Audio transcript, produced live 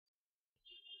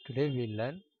Today we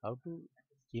learn how to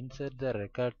insert the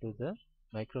record to the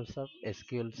Microsoft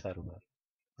SQL Server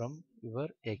from your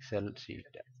Excel sheet.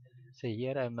 So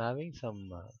here I am having some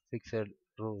fixed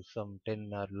rows, some 10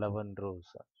 or 11 rows.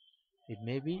 It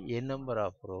may be a number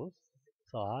of rows.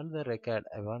 So all the record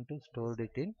I want to store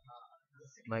it in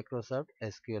Microsoft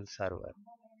SQL Server.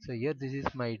 So here this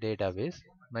is my database.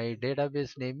 My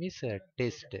database name is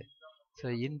test. So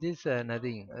in this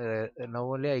nothing. Now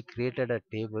only I created a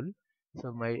table.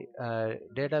 So my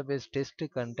database test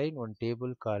contain one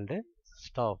table called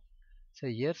staff. So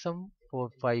here some 4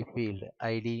 5 field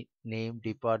ID, name,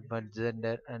 department,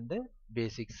 gender, and the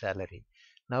basic salary.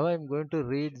 Now I am going to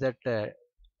read that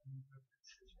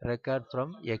record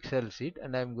from Excel sheet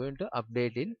and I am going to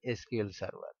update in SQL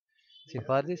Server. See,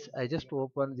 for this I just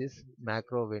open this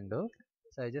macro window.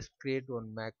 So I just create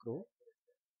one macro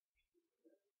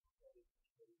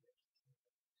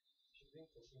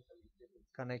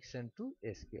connection to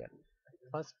SQL.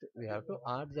 First we have to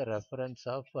add the reference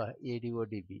of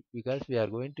ADODB because we are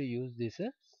going to use this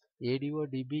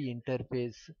ADODB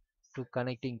interface to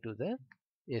connecting to the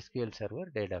SQL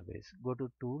Server database. Go to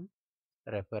tool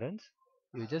reference.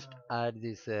 You just add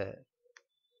this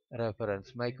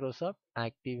reference Microsoft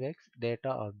ActiveX Data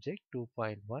Object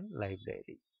 2.1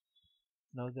 library.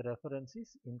 Now the reference is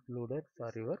included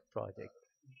for your project.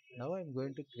 Now I'm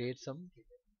going to create some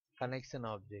connection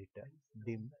object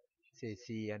dim say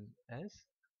cn as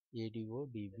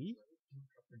adodb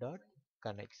dot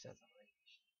connection.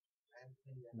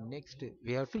 Next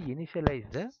we have to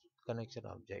initialize the connection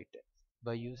object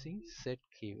by using set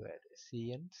keyword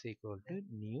cn is equal to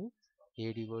new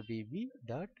adodb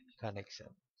dot connection.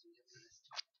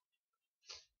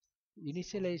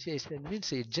 Initialization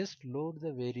means it just load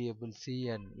the variable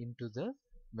cn into the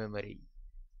memory.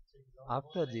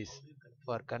 After this,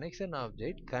 for connection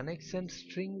object, connection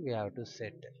string we have to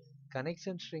set.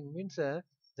 Connection string means that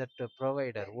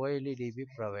provider, OLEDB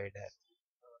provider.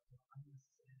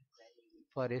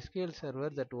 For SQL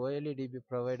Server, that OLEDB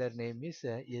provider name is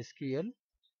SQL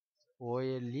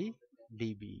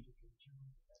OLEDB.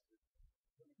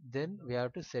 Then we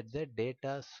have to set the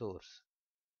data source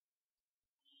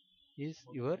is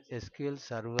your SQL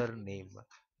Server name.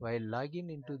 While logging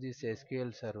into this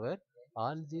SQL Server,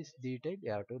 all these details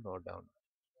you have to note down.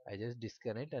 I just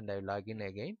disconnect and I log in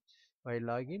again. While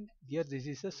login here this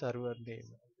is a server name.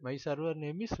 My server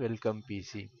name is welcome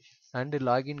PC and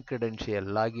login credential,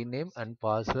 login name and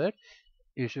password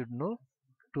you should know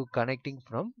to connecting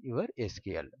from your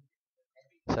SQL.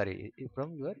 Sorry,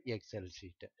 from your Excel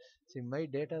sheet. See my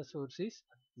data source is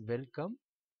welcome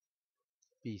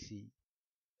PC.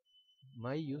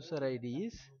 My user ID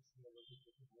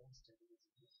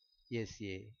is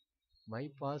SA. My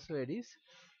password is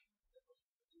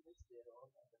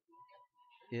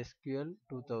SQL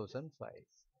 2005.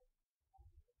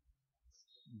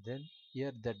 Then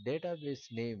here the database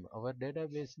name, our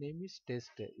database name is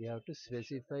test. You have to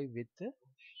specify with the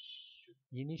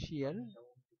initial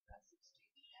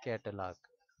catalog.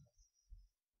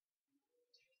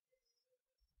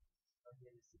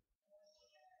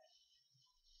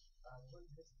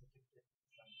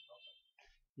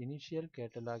 Initial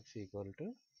catalog is equal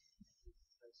to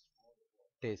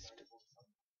test.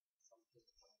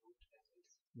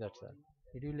 That's all.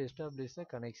 It will establish the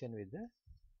connection with the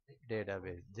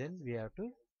database. Then we have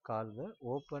to call the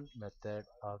open method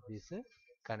of this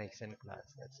connection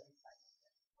class. That's all.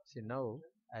 See now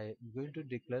I am going to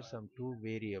declare some two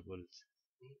variables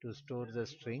to store the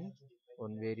string.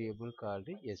 One variable called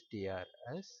str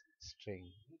as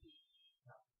string.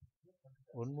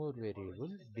 One more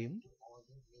variable dim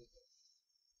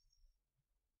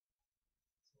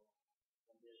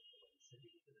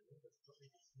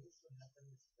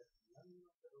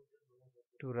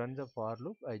to run the for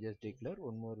loop. I just declare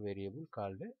one more variable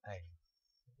called I.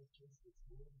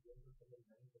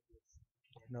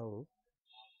 Now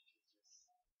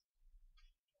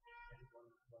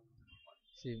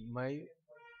see my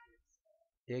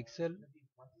Excel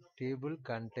table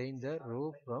contain the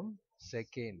row from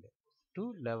second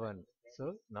to 11.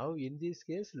 So now in this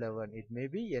case 11, it may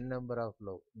be n number of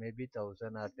row, maybe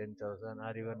 1000 or 10,000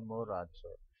 or even more also.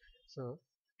 So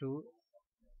to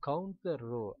count the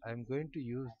row, I am going to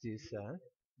use this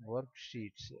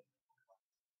worksheets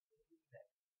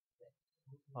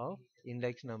of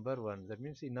index number 1. That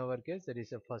means in our case there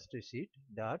is a first sheet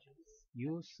dot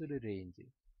used range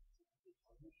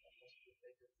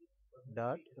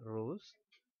dot rows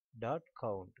dot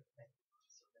count.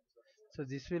 So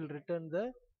this will return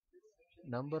the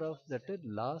number of that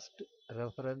last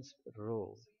reference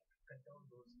row.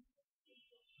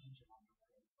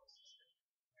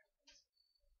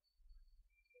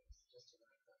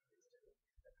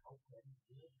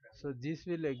 So this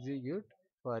will execute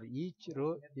for each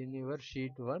row in your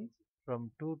sheet 1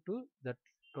 from 2 to the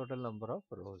total number of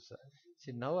rows.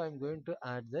 See, now I'm going to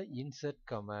add the insert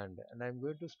command and I'm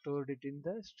going to store it in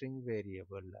the string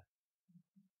variable.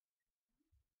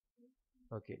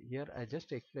 Okay, here I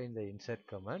just explain the insert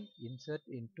command. Insert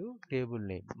into table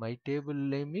name. My table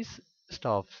name is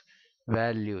staffs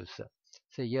values.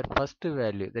 So here first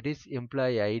value, that is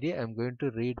employee ID, I'm going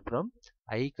to read from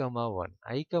I comma 1.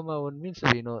 I comma 1 means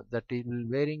we know that it will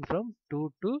varying from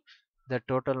 2 to the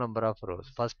total number of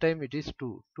rows. First time it is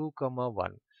 2, 2 comma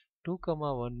 1. 2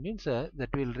 comma 1 means that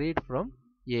will read from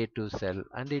A to cell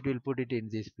and it will put it in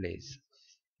this place.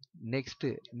 Next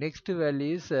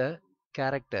value is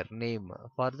character name.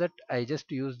 For that I just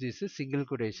use this single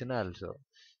quotation also.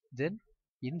 Then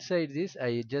inside this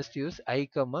I just use I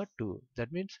comma 2.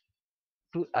 That means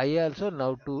 2 I also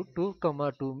now 2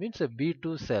 comma 2 means a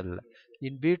B2 cell.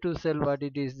 In B2 cell what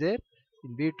it is there?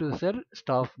 In B2 cell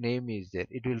staff name is there.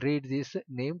 It will read this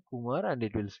name Kumar and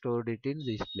it will store it in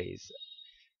this place.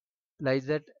 Like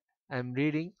that I am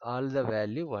reading all the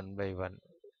value one by one.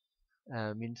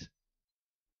 Means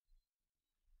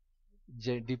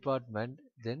department,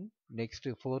 then next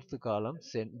fourth column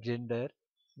gender,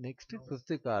 next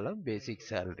fifth column basic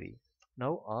salary.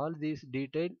 Now all these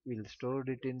detail will store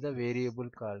it in the variable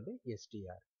called str.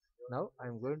 Now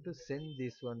I'm going to send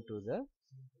this one to the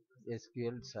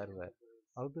SQL server.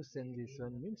 How to send this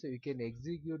one means you can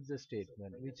execute the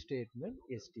statement. Which statement?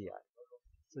 Str.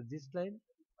 So this line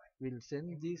will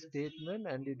send this statement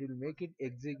and it will make it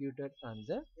executed on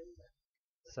the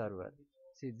server.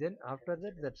 See, then after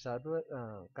that, that server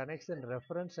connection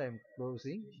reference I am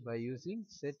closing by using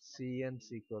set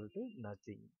cns equal to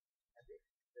nothing.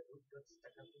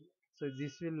 So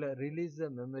this will release the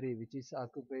memory which is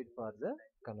occupied for the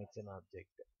connection object.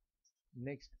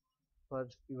 Next, for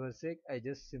your sake, I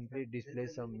just simply display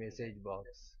some message box.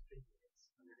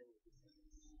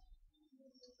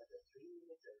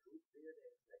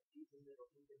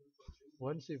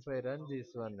 Once if I run this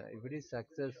one, if it is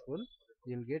successful,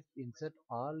 you'll get insert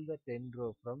all the 10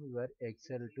 row from your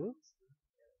Excel to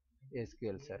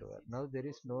SQL Server. Now there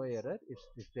is no error, it's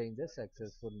displaying the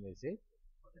successful message.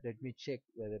 Let me check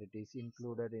whether it is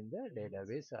included in the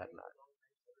database or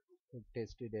not.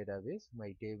 Test database,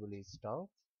 my table is staff.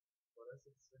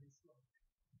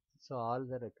 So all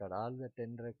the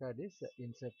 10 record is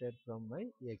inserted from my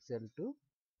Excel to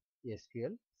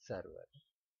SQL Server.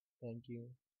 Thank you.